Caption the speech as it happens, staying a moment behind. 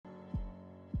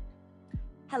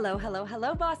Hello, hello,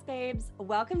 hello, Boss Babes.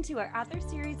 Welcome to our other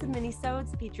series of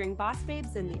mini-sodes featuring Boss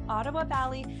Babes in the Ottawa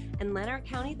Valley and Lanark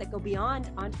County that go beyond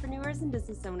entrepreneurs and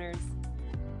business owners.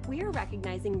 We are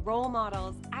recognizing role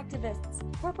models, activists,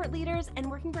 corporate leaders, and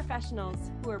working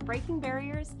professionals who are breaking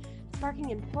barriers, sparking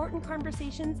important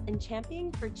conversations, and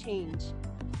championing for change.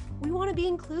 We want to be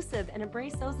inclusive and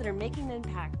embrace those that are making an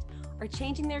impact, are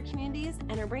changing their communities,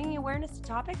 and are bringing awareness to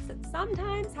topics that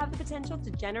sometimes have the potential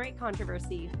to generate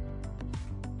controversy.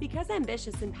 Because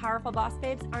ambitious and powerful boss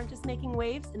babes aren't just making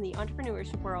waves in the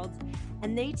entrepreneurship world,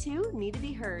 and they too need to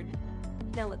be heard.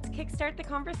 Now let's kickstart the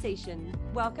conversation.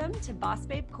 Welcome to Boss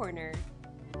Babe Corner.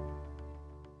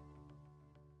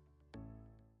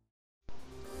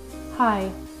 Hi,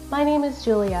 my name is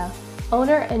Julia,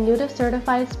 owner and nudist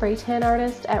certified spray tan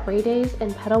artist at Ray Days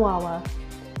in Petawawa.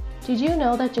 Did you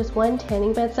know that just one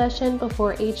tanning bed session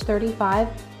before age 35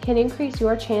 can increase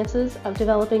your chances of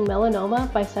developing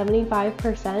melanoma by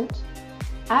 75%?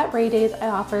 At Ray Days, I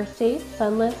offer safe,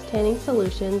 sunless tanning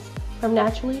solutions from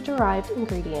naturally derived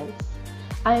ingredients.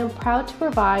 I am proud to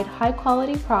provide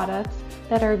high-quality products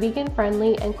that are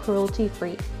vegan-friendly and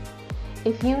cruelty-free.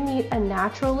 If you need a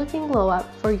natural-looking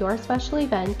glow-up for your special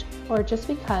event or just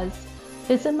because,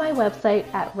 visit my website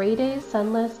at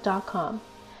raydaysunless.com.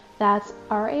 That's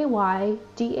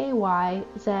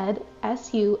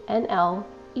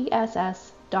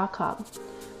RAYDAYZSUNLESS.com.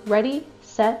 Ready,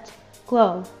 set,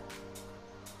 glow.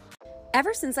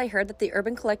 Ever since I heard that the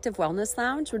Urban Collective Wellness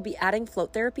Lounge would be adding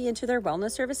float therapy into their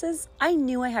wellness services, I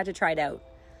knew I had to try it out.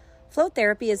 Float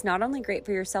therapy is not only great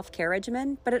for your self-care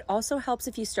regimen, but it also helps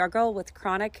if you struggle with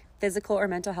chronic physical or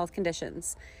mental health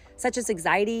conditions, such as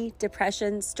anxiety,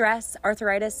 depression, stress,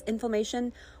 arthritis,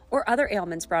 inflammation, or other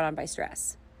ailments brought on by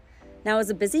stress. Now,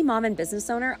 as a busy mom and business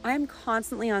owner, I am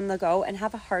constantly on the go and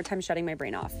have a hard time shutting my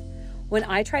brain off. When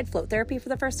I tried float therapy for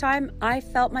the first time, I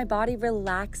felt my body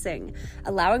relaxing,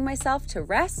 allowing myself to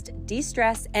rest,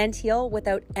 de-stress, and heal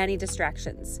without any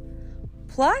distractions.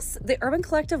 Plus, the Urban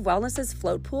Collective Wellness's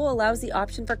float pool allows the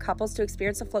option for couples to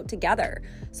experience a float together.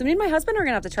 So me and my husband are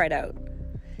gonna have to try it out.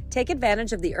 Take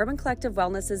advantage of the Urban Collective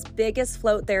Wellness's biggest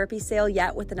float therapy sale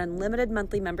yet with an unlimited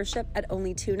monthly membership at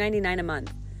only $2.99 a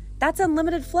month. That's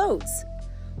unlimited floats.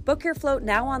 Book your float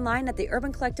now online at the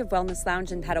Urban Collective Wellness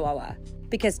Lounge in Petawawa,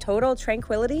 because total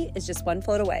tranquility is just one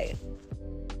float away.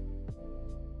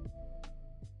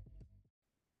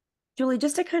 Julie,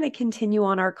 just to kind of continue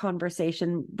on our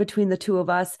conversation between the two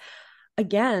of us,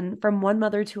 again, from one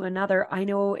mother to another, I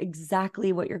know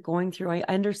exactly what you're going through. I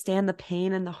understand the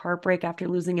pain and the heartbreak after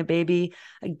losing a baby.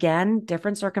 Again,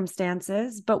 different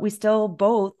circumstances, but we still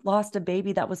both lost a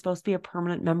baby that was supposed to be a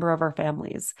permanent member of our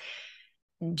families.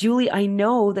 Julie, I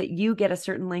know that you get a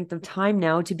certain length of time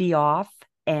now to be off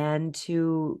and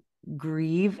to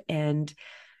grieve and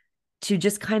to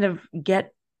just kind of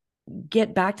get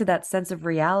back to that sense of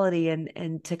reality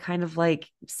and to kind of like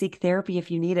seek therapy if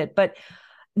you need it. But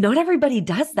not everybody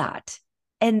does that.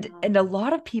 And a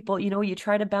lot of people, you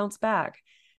try to bounce back.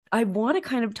 I want to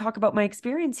kind of talk about my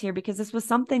experience here because this was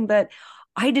something that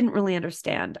I didn't really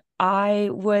understand. I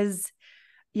remember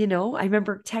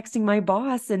texting my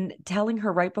boss and telling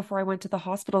her right before I went to the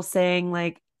hospital saying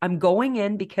like, I'm going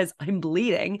in because I'm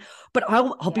bleeding, but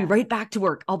I'll be right back to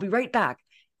work. I'll be right back.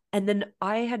 And then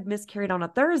I had miscarried on a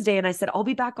Thursday and I said, I'll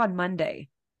be back on Monday,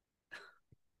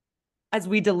 as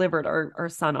we delivered our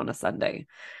son on a Sunday.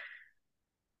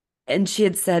 And she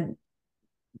had said,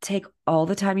 take all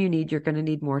the time you need. You're going to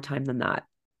need more time than that.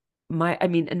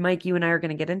 And Mike, you and I are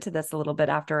going to get into this a little bit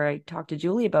after I talked to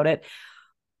Julie about it.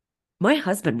 My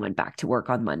husband went back to work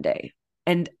on Monday.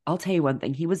 And I'll tell you one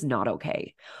thing, he was not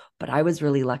okay. But I was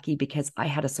really lucky because I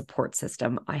had a support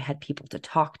system. I had people to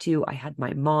talk to. I had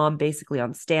my mom basically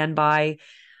on standby,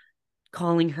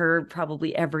 calling her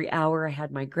probably every hour. I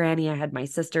had my granny, I had my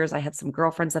sisters, I had some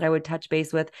girlfriends that I would touch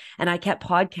base with. And I kept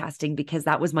podcasting because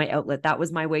that was my outlet. That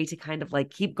was my way to kind of like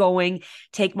keep going,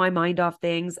 take my mind off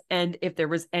things. And if there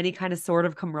was any kind of sort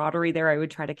of camaraderie there, I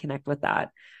would try to connect with that.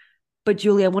 But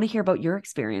Julie, I want to hear about your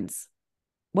experience.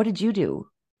 What did you do?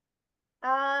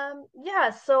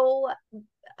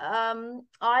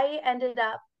 I ended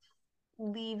up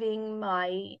leaving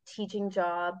my teaching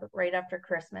job right after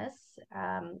Christmas.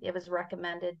 It was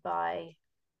recommended by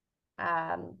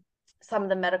some of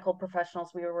the medical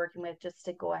professionals we were working with just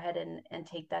to go ahead and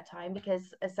take that time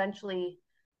because essentially,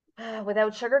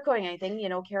 without sugarcoating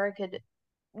anything, Cara could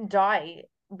die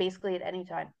basically at any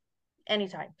time.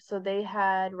 So they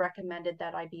had recommended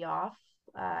that I be off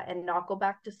and not go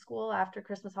back to school after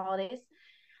Christmas holidays.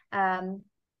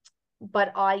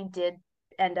 But I did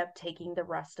end up taking the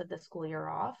rest of the school year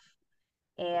off.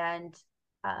 And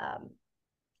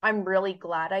I'm really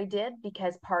glad I did,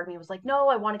 because part of me was like, no,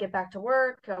 I want to get back to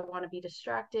work. I want to be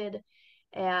distracted.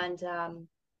 And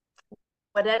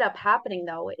what ended up happening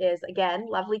though is, again,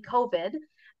 lovely COVID,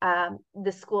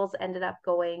 the schools ended up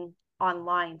going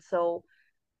online. So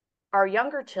our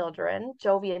younger children,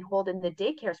 Jovi and Holden, the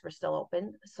daycares were still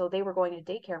open. So they were going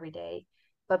to daycare every day.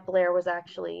 But Blair was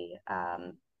actually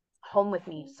home with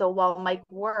me. So while Mike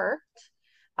worked,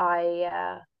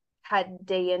 I had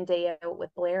day in, day out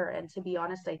with Blair. And to be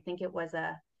honest, I think it was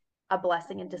a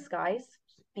blessing in disguise,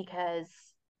 because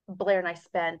Blair and I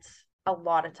spent a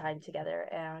lot of time together,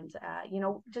 and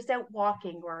just out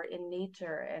walking or in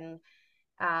nature. And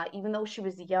even though she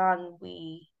was young,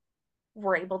 we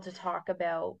were able to talk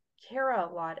about Cara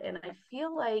a lot. And I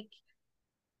feel like,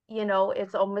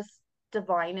 it's almost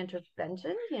divine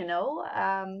intervention,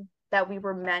 that we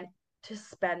were meant to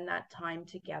spend that time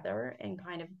together and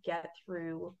kind of get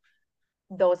through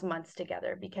those months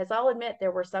together. Because I'll admit,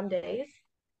 there were some days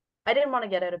I didn't want to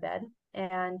get out of bed.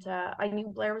 And I knew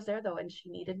Blair was there though, and she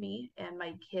needed me, and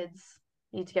my kids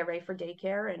need to get ready for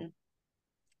daycare. And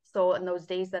so in those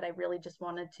days that I really just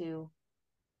wanted to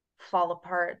fall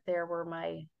apart, there were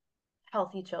my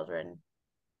healthy children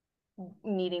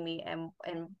needing me and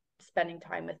spending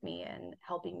time with me and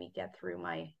helping me get through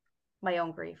my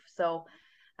own grief. So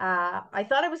I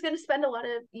thought I was going to spend a lot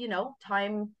of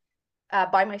time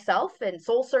by myself and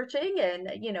soul searching, and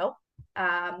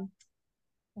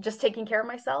just taking care of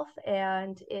myself.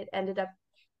 And it ended up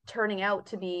turning out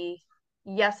to be,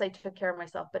 yes, I took care of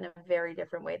myself, but in a very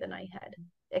different way than I had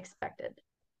expected.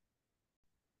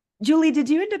 Julie, did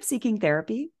you end up seeking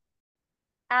therapy?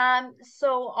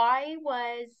 So I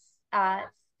was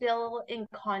still in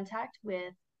contact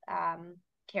with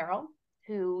Carol,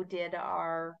 who did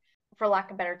our, for lack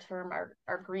of a better term,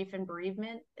 our grief and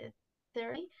bereavement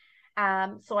therapy.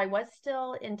 So I was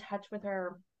still in touch with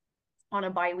her on a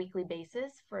bi-weekly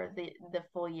basis for the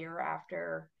full year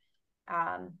after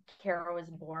Cara was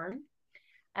born.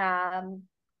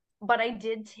 But I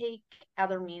did take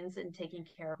other means in taking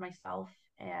care of myself,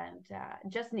 and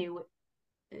just knew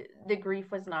the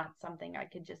grief was not something I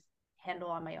could just handle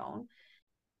on my own.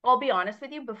 I'll be honest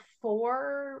with you,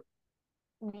 before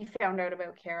we found out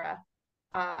about Cara,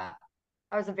 I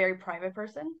was a very private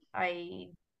person. I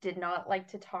did not like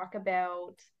to talk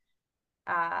about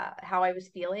how I was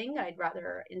feeling. I'd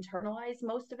rather internalize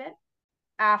most of it.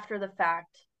 After the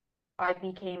fact, I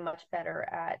became much better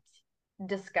at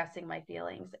discussing my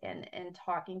feelings and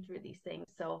talking through these things.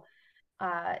 So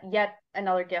yet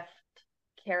another gift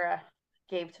Cara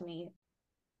gave to me.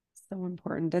 So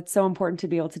important. It's so important to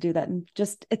be able to do that. And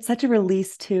just, it's such a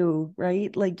release too,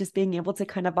 right? Like just being able to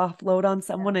kind of offload on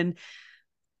someone, and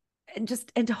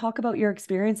talk about your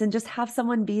experience and just have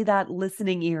someone be that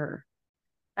listening ear.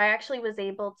 I actually was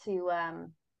able to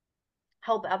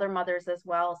help other mothers as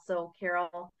well. So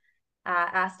Carol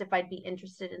asked if I'd be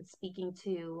interested in speaking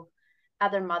to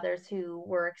other mothers who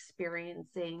were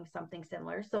experiencing something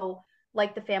similar. So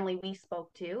like the family we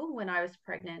spoke to when I was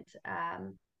pregnant,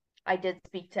 I did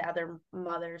speak to other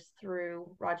mothers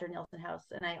through Roger Neilson House.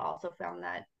 And I also found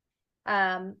that,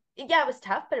 it was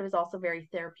tough, but it was also very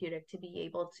therapeutic to be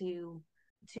able to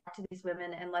talk to these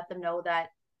women and let them know that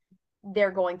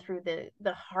they're going through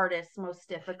the hardest, most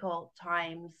difficult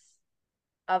times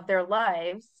of their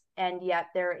lives. And yet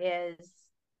there is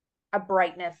a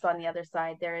brightness on the other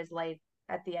side. There is light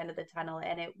at the end of the tunnel,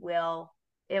 and it will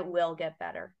get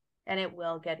better, and it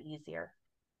will get easier.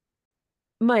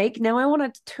 Mike, now I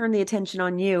want to turn the attention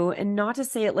on you, and not to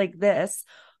say it like this,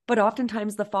 but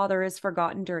oftentimes the father is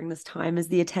forgotten during this time as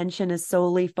the attention is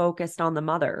solely focused on the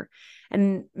mother.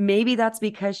 And maybe that's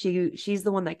because she's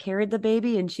the one that carried the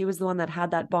baby and she was the one that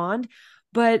had that bond.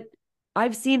 But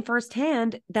I've seen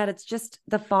firsthand that it's just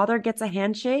the father gets a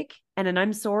handshake and an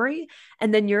I'm sorry,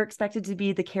 and then you're expected to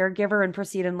be the caregiver and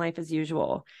proceed in life as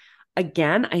usual.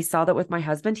 Again, I saw that with my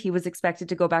husband. He was expected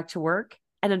to go back to work.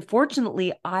 And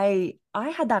unfortunately, I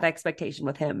had that expectation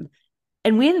with him.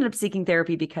 And we ended up seeking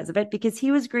therapy because of it, because he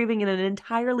was grieving in an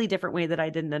entirely different way that I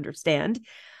didn't understand.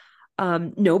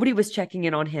 Nobody was checking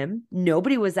in on him.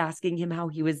 Nobody was asking him how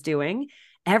he was doing.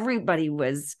 Everybody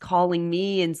was calling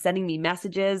me and sending me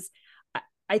messages.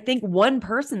 I think one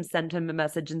person sent him a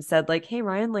message and said, like, hey,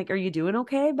 Ryan, like, are you doing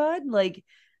okay, bud? Like,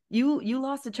 you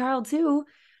lost a child too.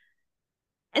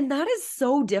 And that is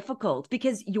so difficult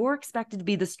because you're expected to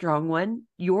be the strong one.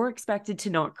 You're expected to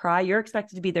not cry. You're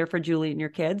expected to be there for Julie and your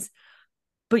kids.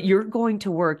 But you're going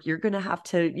to work. You're going to have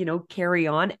to, carry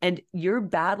on. And you're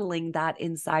battling that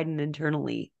inside and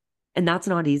internally. And that's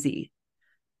not easy.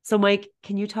 So, Mike,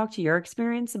 can you talk to your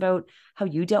experience about how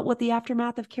you dealt with the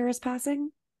aftermath of Cara's passing?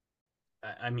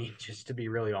 I mean, just to be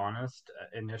really honest,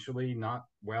 initially not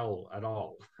well at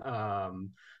all. Uh,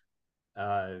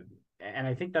 and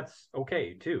I think that's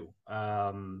okay too.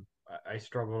 I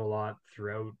struggled a lot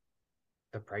throughout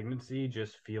the pregnancy,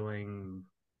 just feeling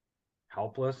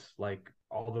helpless. Like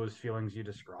all those feelings you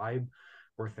describe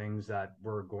were things that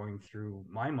were going through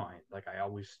my mind. Like I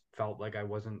always felt like I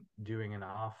wasn't doing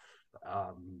enough,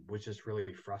 was just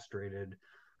really frustrated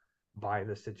by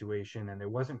the situation, and there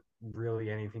wasn't really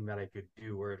anything that I could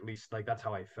do, or at least like that's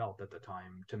how I felt at the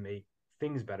time, to make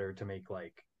things better, to make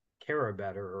like Cara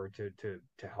better, or to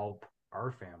help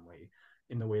our family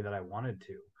in the way that I wanted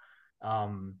to.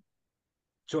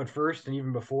 So at first, and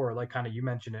even before, like kind of you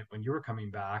mentioned it when you were coming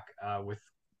back, with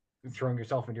throwing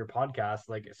yourself into your podcast,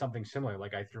 like something similar.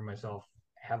 Like I threw myself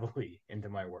heavily into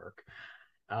my work,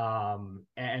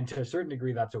 and to a certain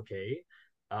degree, that's okay.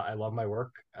 I love my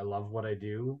work. I love what I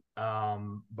do.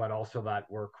 But also that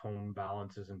work home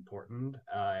balance is important.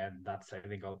 And that's, I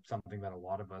think, something that a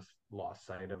lot of us lost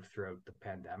sight of throughout the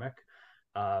pandemic.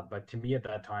 But to me at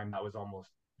that time, that was almost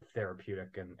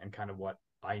therapeutic, and kind of what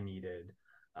I needed.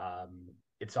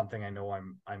 It's something I know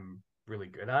I'm really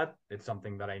good at. It's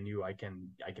something that I knew I can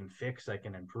fix, I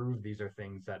can improve. These are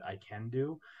things that I can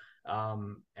do.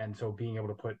 And so being able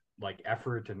to put like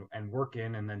effort and work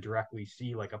in, and then directly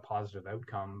see like a positive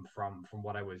outcome from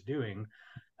what I was doing,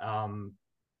 um,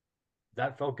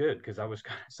 that felt good, because that was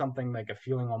kind of something like a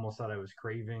feeling almost that I was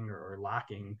craving, or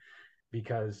lacking,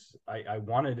 because I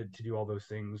wanted it to do all those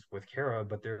things with Cara,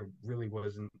 but there really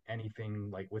wasn't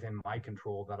anything like within my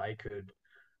control that I could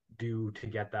do to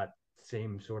get that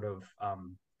same sort of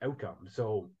outcome.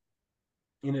 So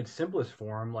in its simplest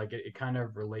form, like it kind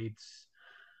of relates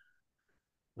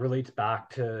back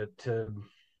to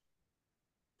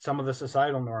some of the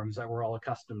societal norms that we're all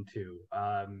accustomed to.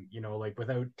 Like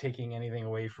without taking anything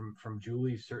away from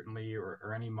Julie, certainly,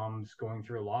 or any moms going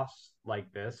through a loss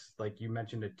like this, like you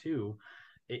mentioned it too.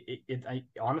 I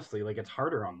honestly, like, it's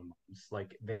harder on the moms.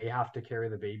 Like they have to carry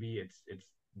the baby. It's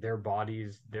their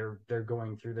bodies. They're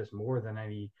going through this more than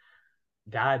any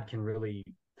dad can really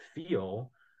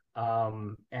feel.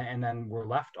 And then we're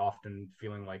left often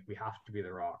feeling like we have to be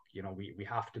the rock. We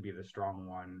have to be the strong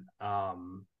one.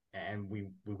 And we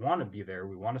want to be there.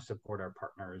 We want to support our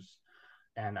partners.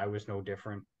 And I was no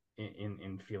different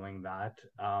in feeling that.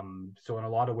 So in a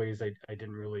lot of ways, I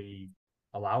didn't really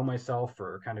allow myself,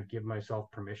 or kind of give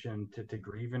myself permission to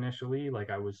grieve initially. Like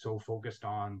I was so focused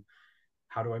on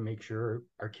how do I make sure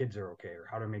our kids are okay, or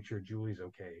how to make sure Julie's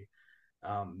okay.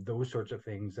 Those sorts of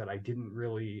things, that I didn't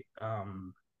really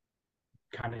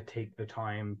kind of take the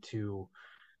time to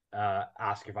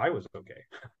ask if I was okay.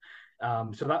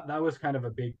 So that was kind of a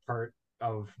big part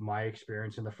of my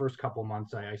experience. In the first couple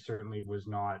months, I certainly was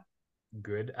not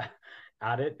good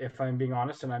at it, if I'm being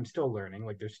honest, and I'm still learning.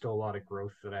 Like there's still a lot of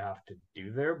growth that I have to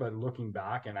do there. But looking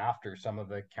back, and after some of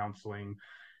the counseling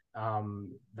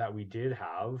that we did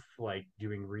have, like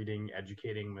doing reading,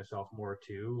 educating myself more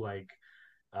too, like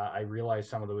I realized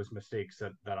some of those mistakes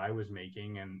that I was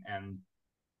making, and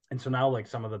so now, like,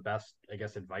 some of the best, I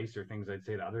guess, advice or things I'd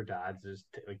say to other dads is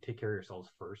like take care of yourselves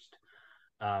first.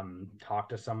 Talk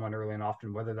to someone early and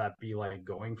often, whether that be like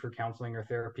going for counseling or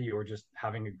therapy, or just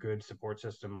having a good support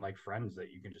system like friends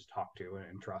that you can just talk to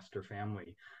and trust, or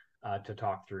family to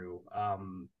talk through.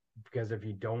 Because if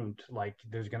you don't, like,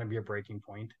 there's going to be a breaking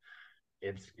point.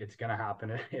 It's going to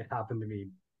happen. It happened to me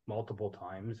multiple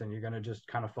times, and you're going to just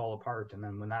kind of fall apart. And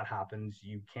then when that happens,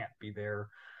 you can't be there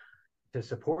to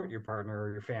support your partner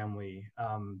or your family,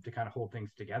 to kind of hold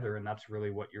things together. And that's really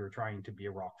what you're trying to be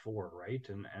a rock for, right?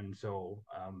 And so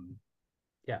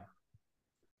yeah.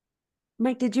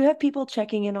 Mike, did you have people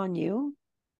checking in on you?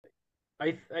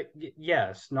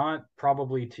 Yes, not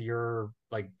probably to your,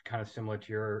 like, kind of similar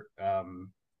to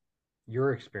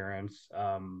your experience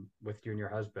with you and your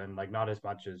husband, like not as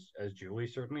much as Julie.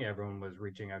 Certainly everyone was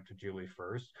reaching out to Julie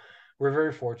first. We're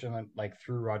very fortunate, like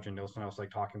through Roger Neilson House,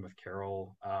 like talking with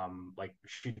Carol, like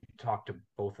she talked to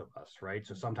both of us, right?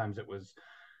 So sometimes it was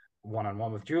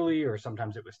one-on-one with Julie, or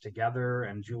sometimes it was together,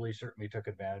 and Julie certainly took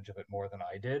advantage of it more than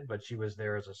I did, but she was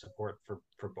there as a support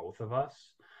for both of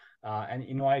us.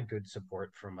 And I had good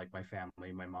support from like my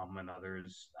family, my mom, and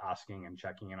others asking and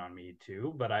checking in on me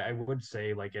too. But I would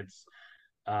say, like, it's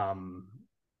um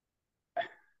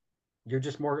you're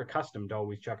just more accustomed to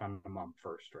always check on the mom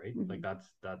first, right? Mm-hmm. Like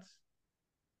that's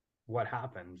what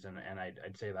happens, and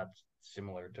I'd say that's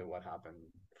similar to what happened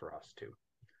for us too.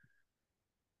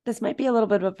 This might be a little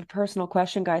bit of a personal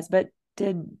question, guys, but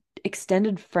did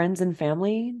extended friends and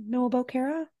family know about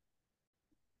Cara?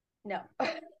 No.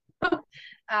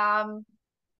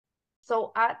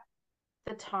 So at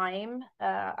the time,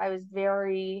 I was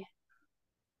very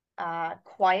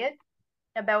quiet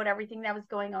about everything that was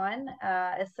going on.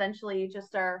 Essentially,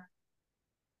 just our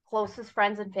closest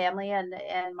friends and family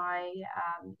and my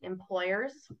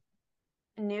employers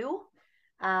knew.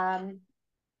 Um,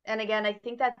 and again, I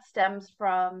think that stems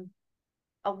from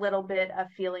a little bit of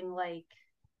feeling like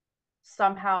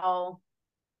somehow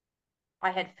I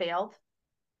had failed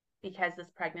because this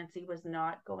pregnancy was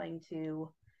not going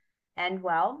to end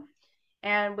well.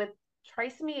 And with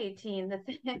trisomy 18,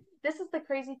 this is the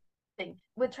crazy thing.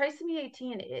 With trisomy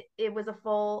 18, it was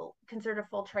considered a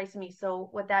full trisomy. So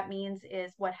what that means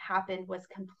is what happened was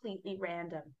completely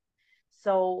random.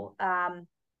 So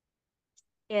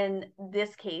in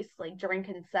this case, like during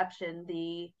conception,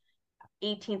 the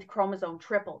 18th chromosome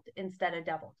tripled instead of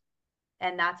doubled.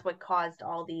 And that's what caused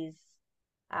all these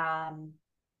um,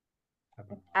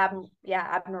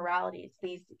 abnormalities,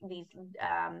 these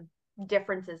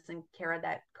differences in Cara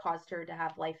that caused her to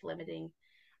have life limiting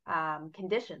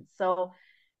conditions. So,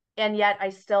 and yet I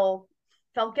still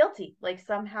felt guilty, like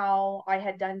somehow I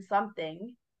had done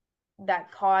something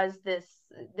that caused this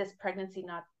pregnancy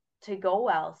not to go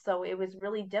well. So it was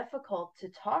really difficult to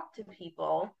talk to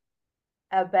people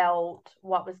about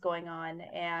what was going on.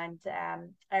 And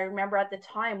I remember at the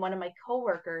time, one of my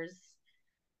coworkers,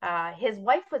 his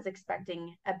wife was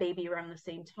expecting a baby around the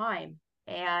same time.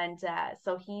 And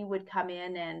so he would come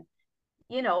in and,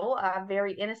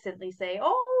 very innocently say,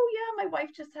 "Oh, yeah, my wife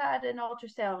just had an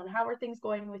ultrasound. How are things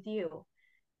going with you?"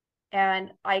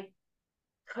 And I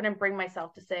couldn't bring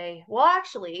myself to say, "Well,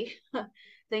 actually,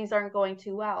 things aren't going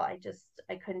too well." I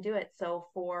couldn't do it. So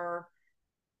for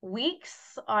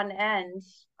weeks on end,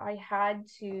 I had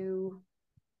to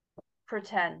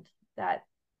pretend that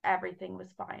everything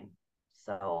was fine.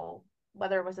 So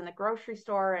whether it was in the grocery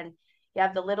store and you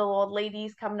have the little old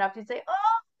ladies coming up to say,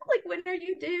 "Oh, like when are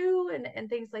you due?" and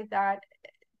things like that,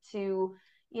 to,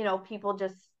 people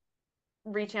just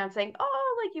reaching out saying,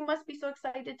 "Oh, like you must be so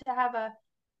excited to have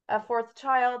a fourth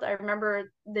child." I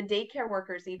remember the daycare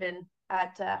workers even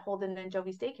at Holden and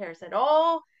Jovi's daycare said,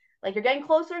 "Oh, like you're getting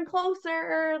closer and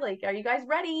closer. Like, are you guys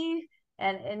ready?"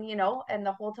 And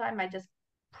the whole time I just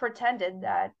pretended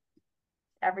that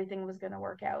everything was going to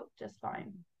work out just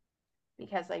fine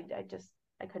because I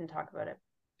couldn't talk about it.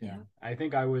 Yeah. I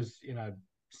think I was in a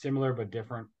similar but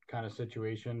different kind of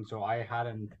situation. So I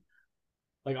hadn't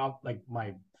like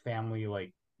my family,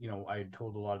 like, I had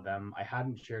told a lot of them. I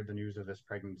hadn't shared the news of this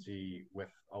pregnancy with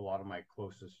a lot of my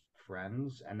closest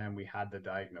friends. And then we had the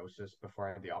diagnosis before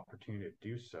I had the opportunity to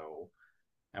do so.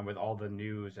 And with all the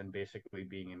news and basically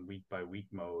being in week by week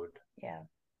mode, Yeah.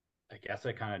 I guess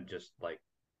I kind of just like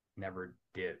never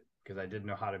did, because I didn't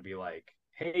know how to be like,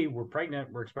 "Hey, we're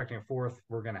pregnant, we're expecting a fourth,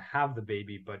 we're gonna have the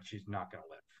baby, but she's not gonna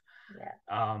live."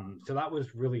 Yeah. So that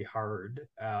was really hard.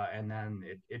 And then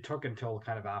it took until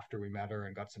kind of after we met her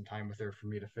and got some time with her for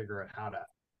me to figure out how to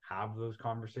have those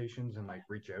conversations and like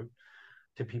reach out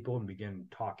to people and begin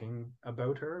talking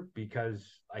about her,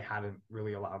 because I hadn't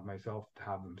really allowed myself to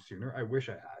have them sooner. I wish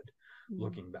I had,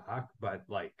 looking back, but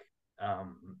like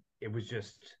it was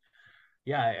just,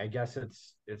 yeah, I guess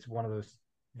it's one of those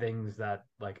things that,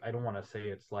 like, I don't want to say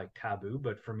it's like taboo,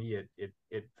 but for me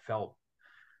it felt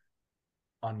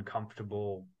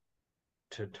uncomfortable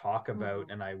to talk about,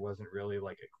 and I wasn't really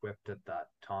like equipped at that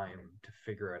time to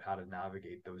figure out how to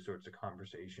navigate those sorts of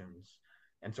conversations,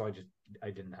 and so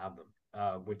I didn't have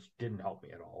them, which didn't help me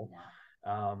at all.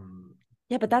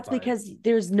 Yeah, but that's because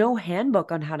there's no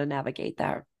handbook on how to navigate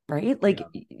that, right? Like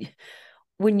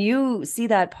when you see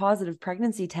that positive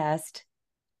pregnancy test,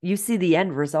 you see the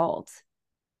end result,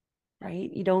 right?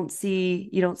 You don't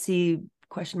see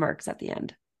question marks at the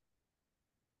end.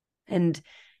 And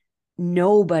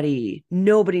nobody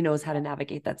knows how to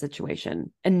navigate that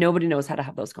situation, and nobody knows how to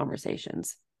have those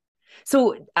conversations.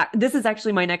 So this is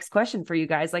actually my next question for you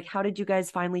guys. Like, how did you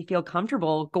guys finally feel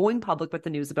comfortable going public with the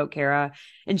news about Cara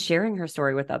and sharing her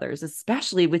story with others,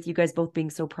 especially with you guys both being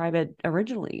so private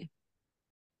originally?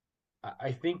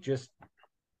 I think just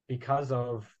because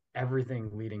of everything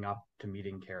leading up to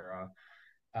meeting Cara,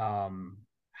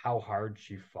 how hard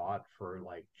she fought for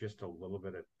like just a little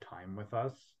bit of time with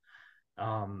us.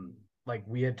 Like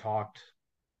we had talked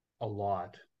a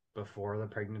lot before the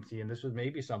pregnancy, and this was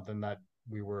maybe something that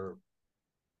we were,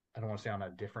 I don't want to say on a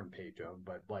different page of,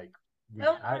 but like we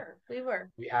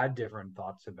had different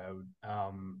thoughts about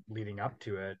leading up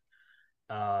to it.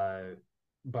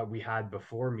 But we had,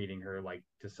 before meeting her, like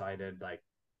decided like,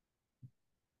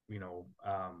 you know,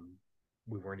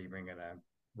 we weren't even gonna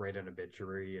write an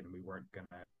obituary, and we weren't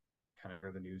gonna kind of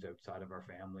hear the news outside of our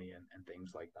family and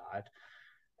things like that.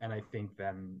 And I think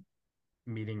then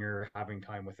meeting her, having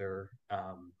time with her,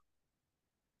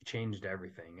 changed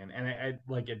everything. And I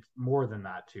like, it's more than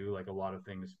that too, like a lot of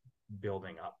things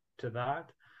building up to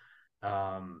that.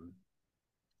 um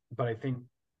but I think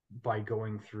by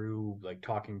going through, like,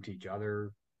 talking to each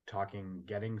other,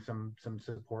 getting some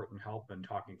support and help, and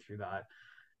talking through that,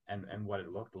 and what it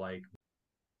looked like,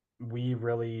 we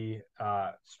really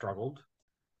struggled,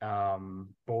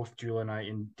 both Julia and I,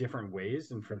 in different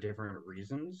ways and for different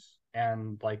reasons.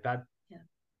 And like that, Yeah.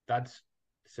 that's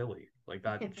silly. Like,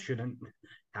 that shouldn't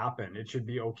happen. It should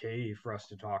be okay for us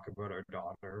to talk about our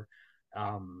daughter.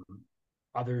 Um,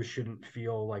 Others shouldn't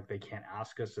feel like they can't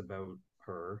ask us about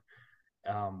her,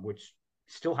 which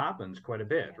still happens quite a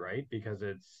bit, right? Because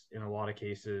it's, in a lot of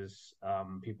cases,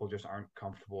 people just aren't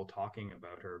comfortable talking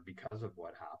about her because of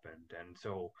what happened. And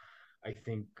so I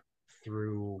think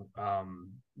through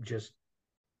just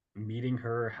meeting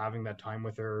her, having that time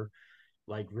with her,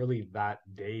 like, really that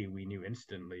day we knew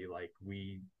instantly, like,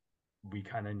 we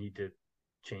kind of need to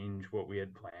change what we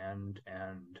had planned.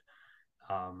 And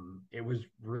it was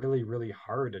really, really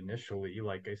hard initially.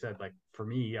 Like I said, like, for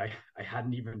me, I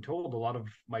hadn't even told a lot of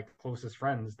my closest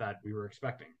friends that we were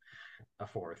expecting a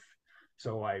fourth.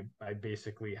 So I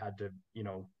basically had to,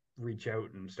 reach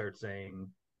out and start saying,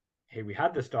 hey, we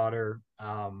had this daughter,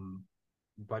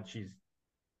 but she's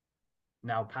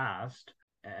now passed.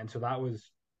 And so that was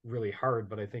really hard,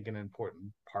 but I think an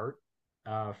important part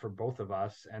for both of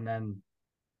us. And then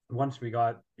once we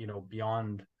got,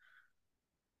 beyond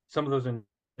some of those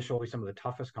initially, some of the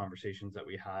toughest conversations that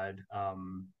we had,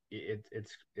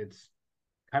 it's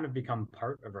kind of become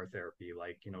part of our therapy,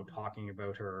 like, talking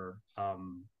about her,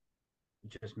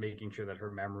 just making sure that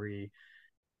her memory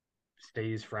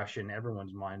stays fresh in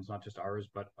everyone's minds, not just ours,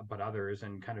 but others,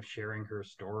 and kind of sharing her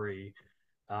story.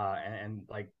 And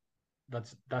like,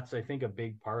 that's I think a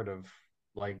big part of,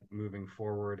 like, moving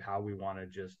forward, how we want to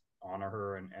just honor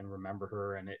her and remember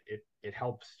her. And it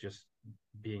helps just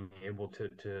being able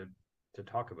to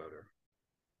talk about her.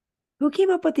 Who came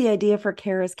up with the idea for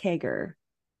Cara's Kegger?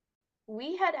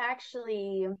 We had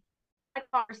actually had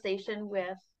a conversation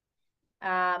with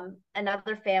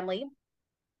another family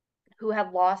who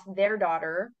had lost their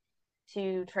daughter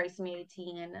to trisomy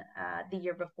 18 the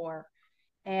year before.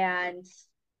 And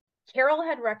Carol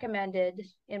had recommended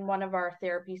in one of our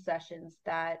therapy sessions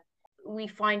that we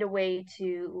find a way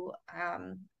to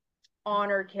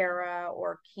honor Cara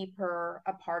or keep her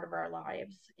a part of our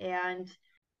lives. And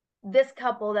this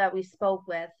couple that we spoke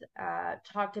with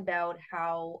talked about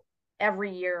how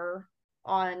every year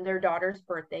on their daughter's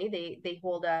birthday, they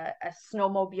hold a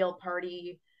snowmobile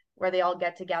party where they all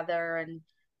get together and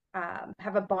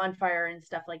have a bonfire and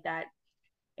stuff like that.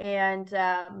 And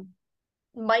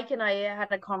Mike and I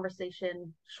had a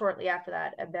conversation shortly after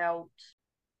that about,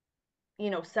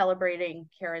 celebrating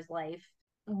Cara's life.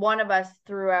 One of us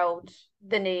threw out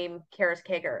the name Cara's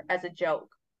Kegger as a joke,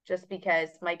 just because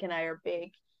Mike and I are big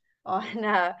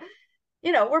on,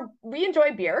 we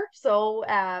enjoy beer. So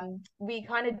we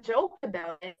kind of joked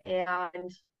about it.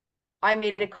 And I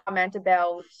made a comment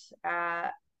about, I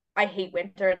hate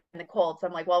winter and the cold. So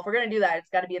I'm like, well, if we're going to do that,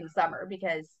 it's got to be in the summer,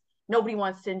 because nobody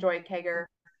wants to enjoy a kegger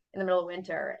in the middle of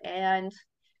winter. And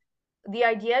the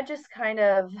idea just kind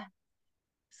of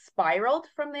spiraled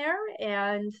from there.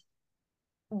 And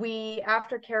we,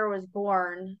 after Cara was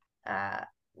born,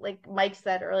 like Mike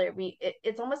said earlier,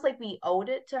 it's almost like we owed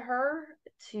it to her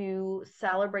to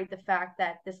celebrate the fact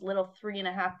that this little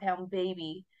 3.5-pound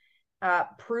baby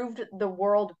proved the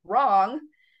world wrong.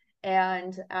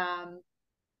 And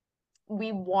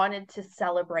we wanted to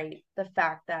celebrate the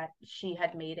fact that she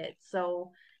had made it.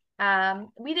 So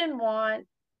we didn't want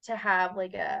to have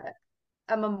like a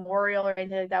memorial or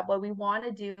anything like that. What we want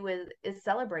to do is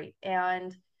celebrate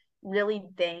and really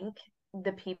thank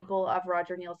the people of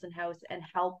Roger Neilson House and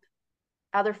help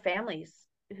other families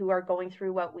who are going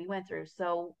through what we went through.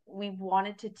 So we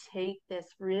wanted to take this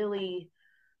really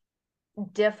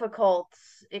difficult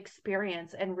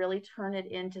experience and really turn it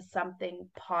into something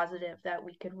positive that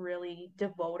we could really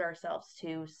devote ourselves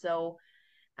to. So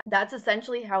that's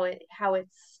essentially how it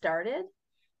started.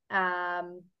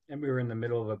 And we were in the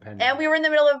middle of a pandemic.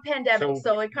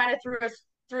 So it kind of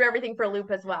threw everything for a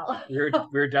loop as well. we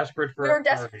were desperate for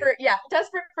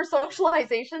desperate for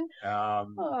socialization.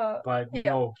 But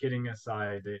no, kidding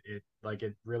aside, it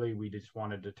really, we just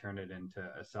wanted to turn it into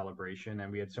a celebration.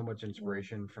 And we had so much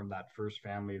inspiration from that first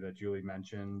family that Julie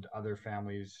mentioned. Other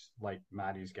families like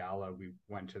Maddie's Gala, we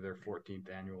went to their 14th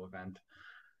annual event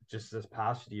just this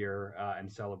past year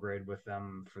and celebrated with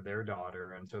them for their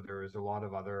daughter. And so there was a lot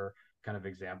of other kind of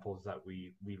examples that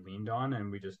we leaned on,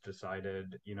 and we just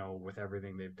decided, with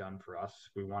everything they've done for us,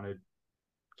 we want to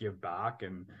give back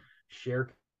and share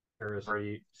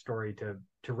story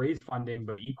to raise funding,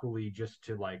 but equally just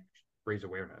to like raise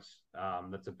awareness.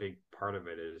 That's a big part of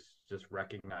it, is just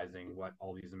recognizing what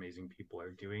all these amazing people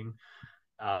are doing,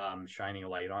 shining a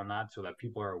light on that so that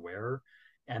people are aware,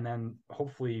 and then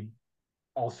hopefully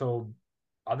also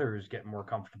others get more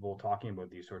comfortable talking about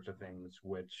these sorts of things,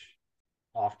 which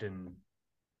often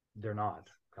they're not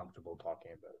comfortable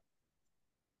talking about.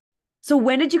 So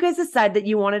when did you guys decide that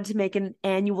you wanted to make an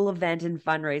annual event and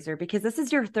fundraiser? Because this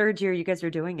is your third year you guys are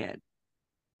doing it.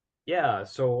 Yeah,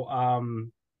 so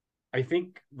I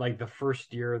think like the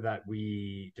first year that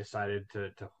we decided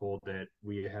to hold it,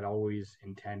 we had always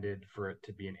intended for it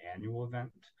to be an annual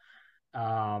event.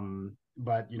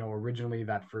 But originally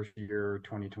that first year,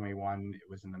 2021, it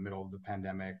was in the middle of the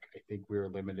pandemic. I think we were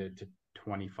limited to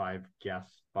 25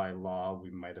 guests by law.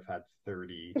 We might have had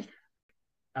 30.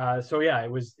 So yeah,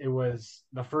 it was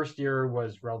the first year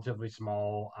was relatively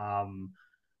small,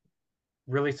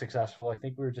 really successful. I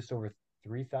think we were just over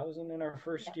 3,000 in our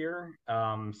first year,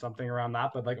 something around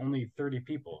that, but like only 30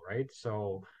 people, right?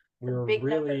 So we were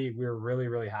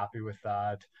really happy with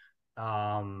that.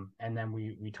 And then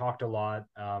we talked a lot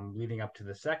leading up to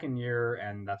the second year,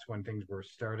 and that's when things were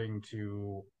starting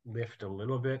to lift a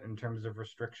little bit in terms of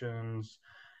restrictions.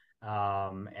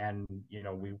 And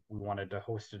we wanted to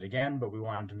host it again, but we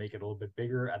wanted to make it a little bit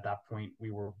bigger. At that point, we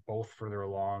were both further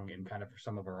along in kind of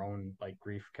some of our own like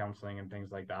grief counseling and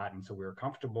things like that, and so we were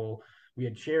comfortable. We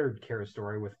had shared Cara's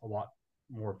story with a lot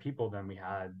more people than we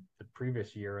had the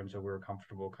previous year, and so we were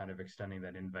comfortable kind of extending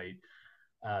that invite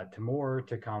to more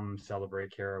to come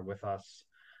celebrate Cara with us.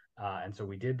 And so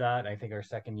we did that. I think our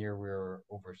second year we were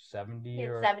over 70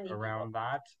 or 70 around people.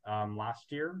 that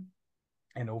last year,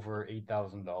 and over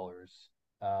 $8,000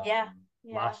 Yeah.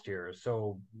 last year.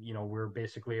 So we're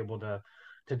basically able to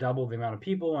double the amount of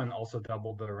people and also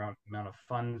double the amount of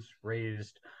funds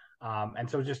raised. And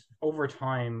so just over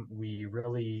time, we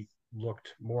really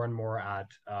looked more and more at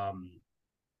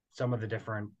some of the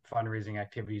different fundraising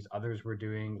activities others were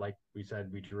doing. Like we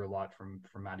said, we drew a lot from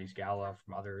Maddie's Gala,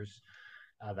 from others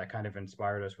that kind of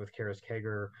inspired us with Cara's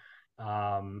Kegger.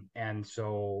 And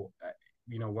so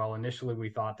while initially we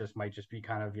thought this might just be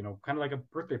kind of like a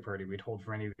birthday party we'd hold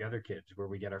for any of the other kids, where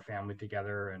we get our family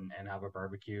together and have a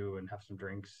barbecue and have some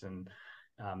drinks and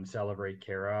celebrate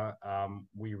Cara,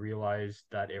 we realized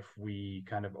that if we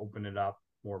kind of open it up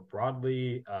more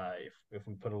broadly, if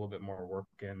we put a little bit more work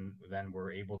in, then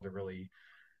we're able to really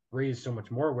raise so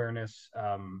much more awareness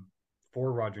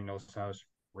for Roger Neilson House,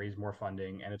 raise more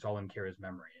funding, and it's all in Cara's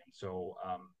memory. And so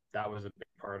that was a big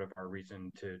part of our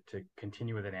reason to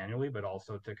continue with it annually, but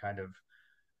also to kind of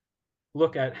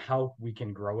look at how we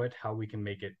can grow it, how we can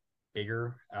make it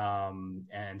bigger.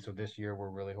 And so this year we're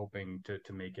really hoping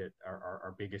to make it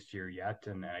our biggest year yet.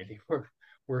 And I think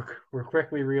we're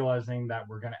quickly realizing that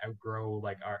we're going to outgrow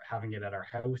like having it at our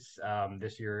house.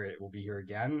 This year it will be here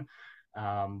again,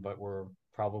 but we're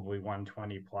probably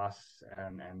 120 plus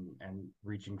and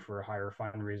reaching for a higher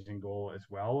fundraising goal as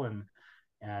well.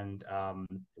 And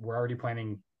we're already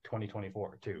planning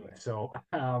 2024 too. So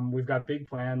we've got big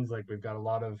plans. Like we've got a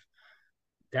lot of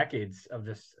decades of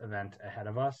this event ahead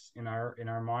of us in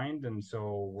our mind, and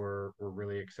so we're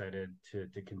really excited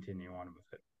to continue on with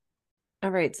it. All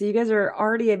right, so you guys are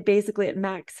already basically at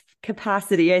max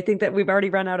capacity. I think that we've already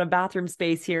run out of bathroom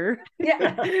space here.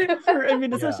 Yeah.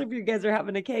 Especially if you guys are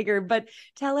having a kegger. But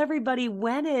tell everybody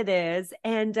when it is.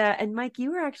 And Mike,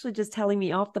 you were actually just telling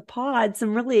me off the pod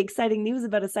some really exciting news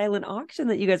about a silent auction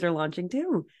that you guys are launching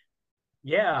too.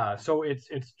 Yeah, so it's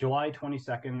July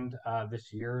 22nd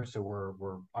this year, so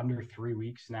we're under 3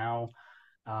 weeks now.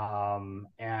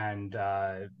 And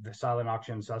the silent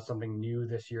auction, so that's something new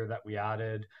this year that we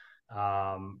added.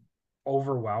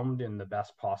 Overwhelmed in the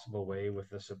best possible way with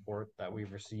the support that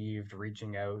we've received,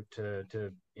 reaching out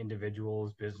to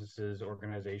individuals, businesses,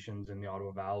 organizations in the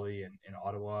Ottawa Valley and in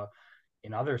Ottawa,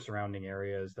 in other surrounding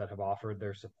areas that have offered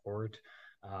their support.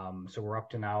 So we're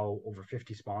up to now over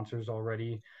 50 sponsors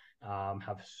already.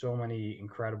 Have so many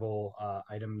incredible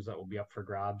items that will be up for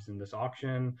grabs in this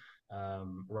auction.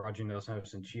 Roger Nielson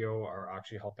House and Chio are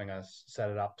actually helping us set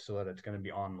it up so that it's going to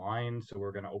be online. So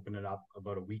we're going to open it up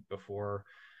about a week before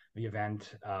the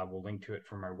event. We'll link to it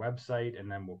from our website,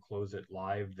 and then we'll close it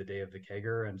live the day of the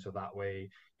Kegger. And so that way,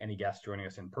 any guests joining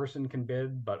us in person can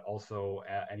bid, but also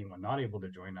anyone not able to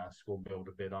join us will be able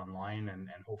to bid online, and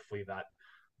hopefully that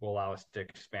will allow us to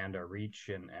expand our reach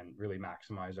and really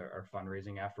maximize our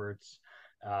fundraising efforts.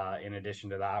 In addition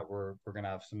to that, we're going to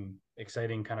have some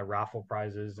exciting kind of raffle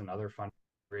prizes and other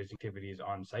fundraising activities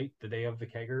on site the day of the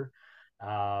Kegger.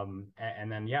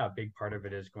 And then, yeah, a big part of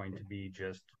it is going to be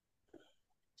just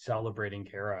celebrating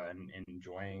Cara and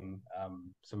enjoying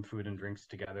some food and drinks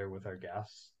together with our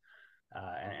guests.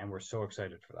 And we're so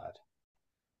excited for that.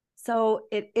 So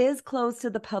it is closed to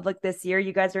the public this year.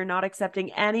 You guys are not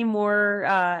accepting any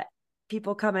more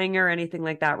people coming or anything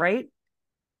like that, right?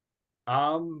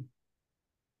 Or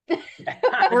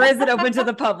is it open to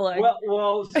the public?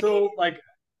 So like,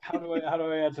 how do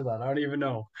I answer that? I don't even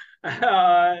know.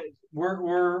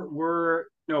 We're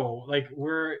no, like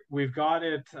we've got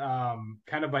it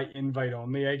kind of by invite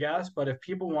only, I guess. But if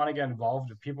people want to get involved,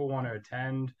 if people want to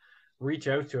attend, reach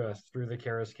out to us through the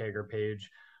Kara's Kegger page.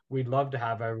 We'd love to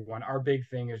have everyone. Our big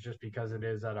thing is just because it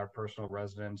is at our personal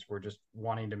residence, we're just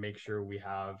wanting to make sure we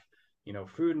have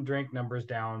food and drink numbers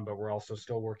down, but we're also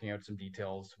still working out some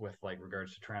details with like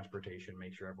regards to transportation,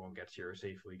 make sure everyone gets here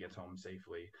safely, gets home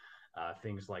safely,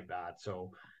 things like that.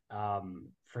 So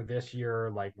for this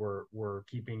year, like we're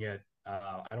keeping it.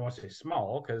 I don't want to say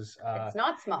small because it's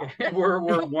not small. we're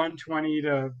 120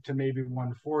 to maybe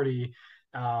 140.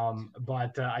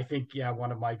 But I think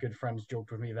one of my good friends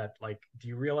joked with me that like, do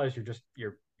you realize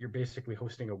you're basically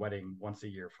hosting a wedding once a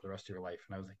year for the rest of your life?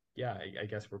 And I was like, yeah, I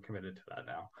guess we're committed to that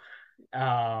now.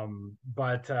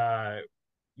 But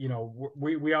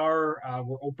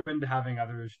we're open to having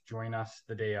others join us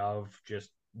the day of.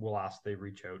 Just we'll ask they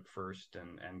reach out first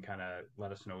and kind of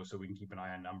let us know so we can keep an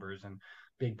eye on numbers. And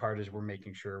big part is we're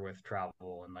making sure with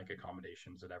travel and like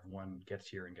accommodations that everyone gets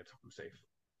here and gets home safe.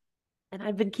 And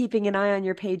I've been keeping an eye on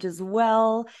your page as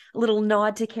well. A little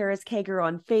nod to Kara's Kegger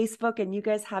on Facebook. And you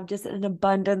guys have just an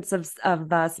abundance of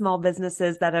small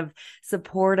businesses that have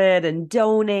supported and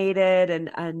donated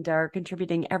and are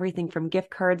contributing everything from gift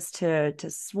cards to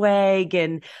swag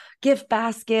and gift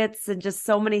baskets and just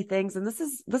so many things. And this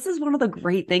is one of the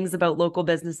great things about local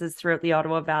businesses throughout the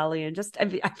Ottawa Valley. And just,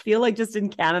 I feel like just in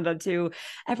Canada too,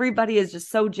 everybody is just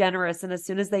so generous. And as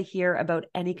soon as they hear about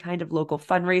any kind of local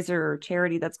fundraiser or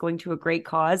charity that's going to a great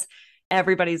cause,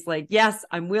 everybody's like, yes,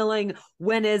 I'm willing.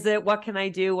 When is it? What can I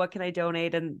do? What can I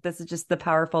donate? And this is just the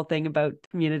powerful thing about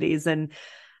communities. And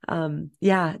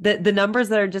the numbers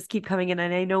that are just keep coming in.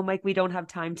 And I know, Mike, we don't have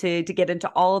time to get into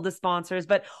all of the sponsors,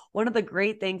 but one of the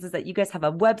great things is that you guys have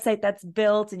a website that's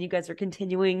built and you guys are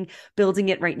continuing building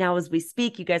it right now as we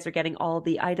speak. You guys are getting all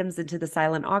the items into the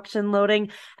silent auction loading.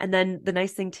 And then the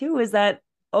nice thing too is that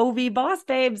OV Boss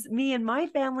Babes, me and my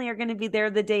family are going to be there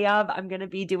the day of. I'm going to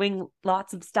be doing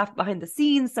lots of stuff behind the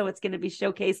scenes. So it's going to be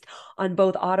showcased on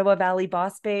both Ottawa Valley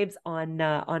Boss Babes on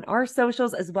our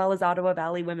socials, as well as Ottawa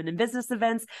Valley Women in Business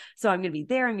events. So I'm going to be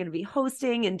there. I'm going to be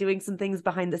hosting and doing some things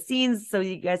behind the scenes so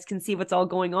you guys can see what's all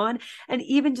going on. And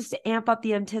even just to amp up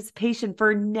the anticipation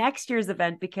for next year's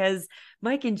event, because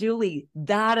Mike and Julie,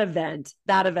 that event's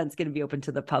going to be open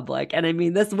to the public. And I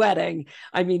mean, this wedding,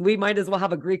 I mean, we might as well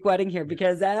have a Greek wedding here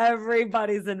because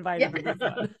everybody's invited for this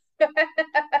one.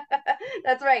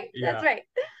 That's right. Yeah. That's right.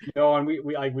 No, and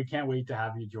we can't wait to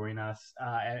have you join us.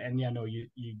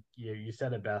 You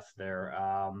said it best there.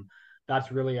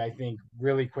 That's really, I think,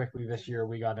 really quickly this year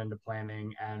we got into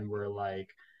planning and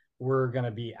we're going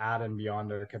to be at and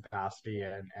beyond our capacity.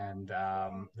 And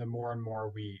the more and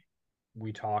more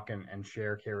we talk and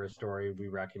share Kara's story, we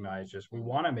recognize just we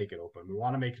want to make it open. We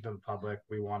want to make it to the public.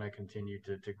 We want to continue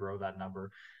to grow that number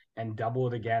and double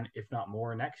it again, if not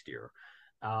more, next year.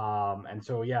 And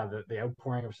so, the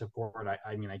outpouring of support,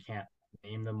 I mean, I can't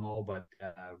name them all, but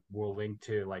we'll link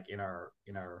to like in our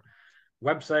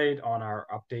website on our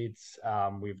updates.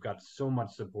 We've got so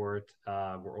much support.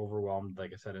 We're overwhelmed,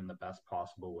 like I said, in the best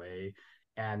possible way.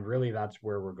 And really, that's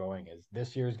where we're going. Is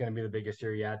this year is going to be the biggest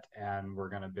year yet, and we're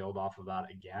going to build off of that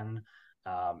again.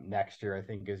 Next year, I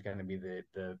think, is going to be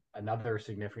the another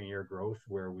significant year of growth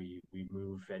where we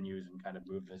move venues and kind of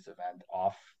move this event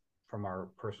off from our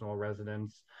personal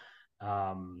residence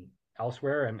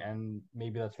elsewhere, and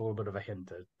maybe that's a little bit of a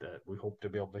hint that we hope to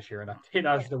be able to share an update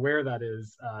as to where that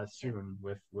is soon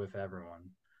with everyone.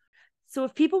 So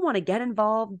if people want to get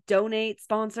involved, donate,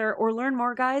 sponsor, or learn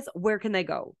more, guys, where can they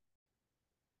go?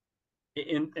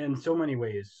 In so many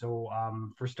ways. So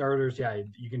for starters,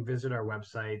 you can visit our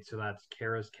website. So that's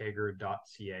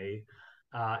karaskegger.ca.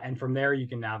 And from there, you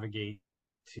can navigate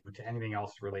to anything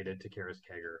else related to Kara's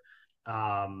Kegger.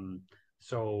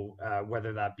 So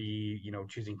whether that be,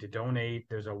 choosing to donate,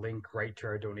 there's a link right to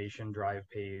our donation drive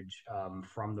page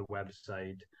from the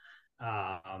website.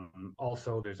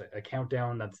 Also, there's a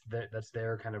countdown that's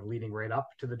there kind of leading right up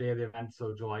to the day of the event.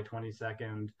 So July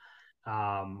 22nd.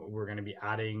 We're going to be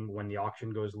adding, when the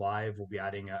auction goes live, we'll be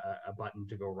adding a button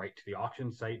to go right to the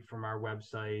auction site from our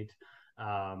website.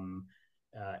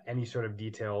 any sort of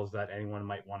details that anyone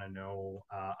might want to know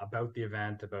about the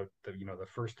event, about the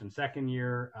first and second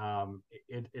year,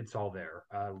 it's all there.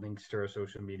 Links to our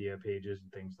social media pages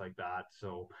and things like that.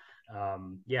 So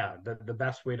the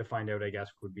best way to find out, I guess,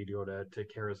 would be to go to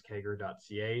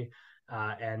caraskegger.ca.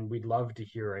 And we'd love to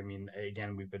hear. I mean,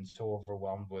 again, we've been so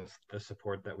overwhelmed with the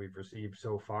support that we've received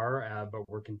so far, but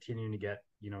we're continuing to get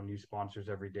new sponsors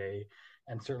every day,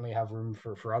 and certainly have room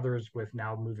for others with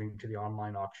now moving to the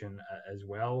online auction as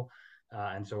well.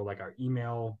 And so like our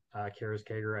email,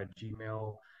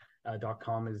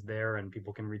 caraskegger@gmail.com is there, and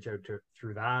people can reach out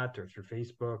through that or through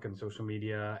Facebook and social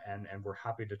media. And we're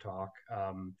happy to talk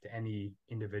to any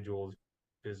individuals,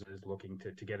 businesses looking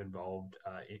to get involved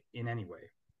in any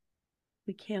way.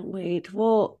 We can't wait.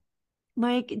 Well,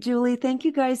 Mike, Julie, thank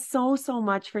you guys so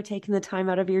much for taking the time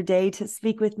out of your day to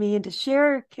speak with me and to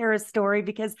share Cara's story,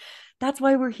 because that's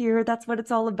why we're here. That's what it's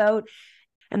all about.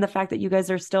 And the fact that you guys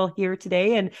are still here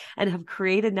today and have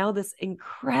created now this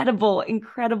incredible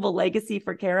legacy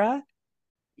for Cara.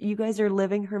 You guys are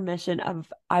living her mission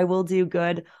of I will do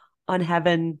good on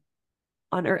heaven,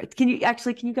 on earth. Can you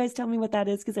guys tell me what that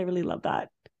is? Because I really love that.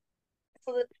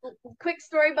 So the quick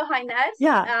story behind that.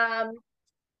 Yeah.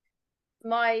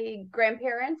 My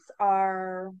grandparents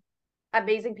are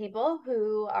amazing people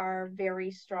who are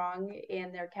very strong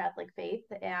in their Catholic faith.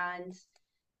 And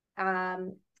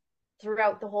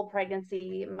throughout the whole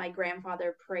pregnancy, my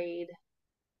grandfather prayed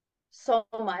so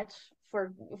much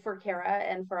for Cara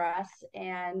and for us.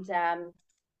 And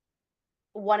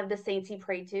one of the saints he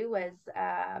prayed to was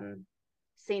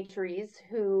Saint Therese,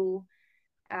 who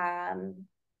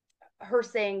her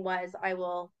saying was, I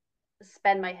will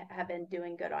spend my heaven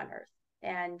doing good on earth.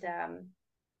 And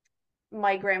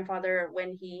my grandfather,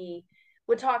 when he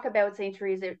would talk about Saint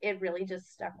Therese, it really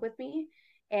just stuck with me.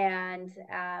 And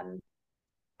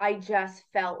I just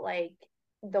felt like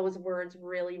those words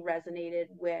really resonated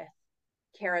with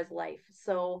Cara's life.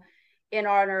 So in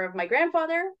honor of my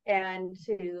grandfather, and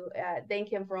to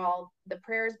thank him for all the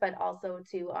prayers, but also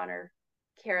to honor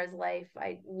Cara's life,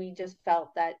 we just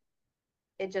felt that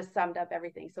it just summed up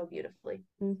everything so beautifully.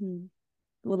 Mm-hmm.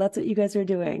 Well, that's what you guys are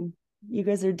doing. You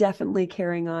guys are definitely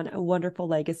carrying on a wonderful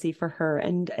legacy for her,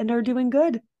 and are doing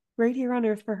good right here on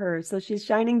earth for her. So she's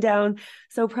shining down,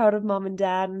 so proud of mom and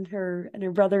dad and her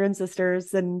brother and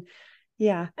sisters. And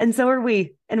yeah, and so are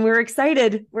we. And we're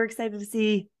excited. We're excited to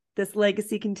see this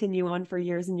legacy continue on for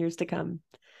years and years to come.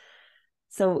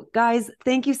 So guys,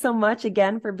 thank you so much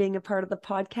again for being a part of the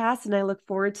podcast. And I look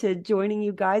forward to joining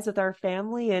you guys with our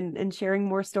family and sharing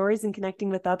more stories and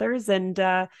connecting with others. And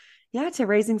to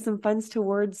raising some funds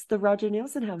towards the Roger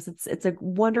Neilson House. It's a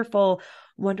wonderful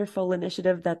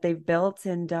initiative that they've built.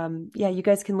 And you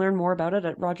guys can learn more about it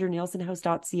at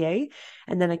rogerneilsonhouse.ca.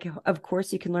 And then of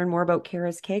course you can learn more about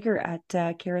Cara's Kegger at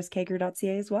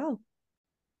caraskegger.ca as well.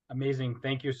 Amazing.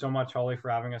 Thank you so much, Holly, for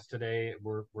having us today.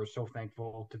 We're so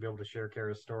thankful to be able to share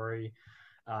Cara's story,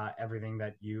 everything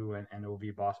that you and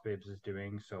OV Boss Babes is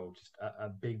doing. So just a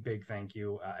big thank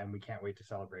you. And we can't wait to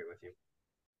celebrate with you.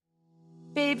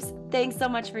 Babes, thanks so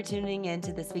much for tuning in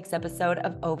to this week's episode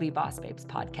of OV Boss Babes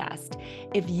podcast.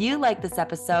 If you like this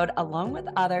episode, along with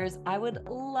others, I would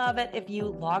love it if you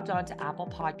logged on to Apple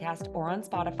Podcast or on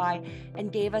Spotify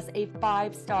and gave us a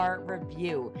 5-star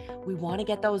review. We want to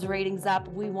get those ratings up.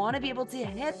 We want to be able to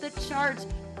hit the charts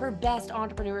for best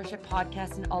entrepreneurship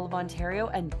podcast in all of Ontario,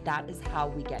 and that is how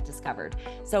we get discovered.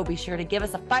 So be sure to give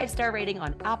us a 5-star rating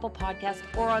on Apple Podcast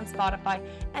or on Spotify,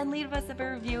 and leave us a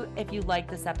review if you like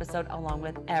this episode, along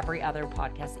with every other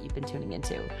podcast that you've been tuning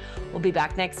into. We'll be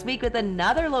back next week with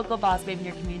another local boss babe in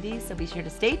your community, so be sure to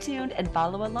stay tuned and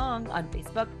follow along on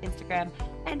Facebook, Instagram,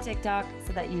 and TikTok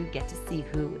so that you get to see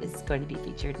who is going to be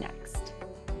featured next.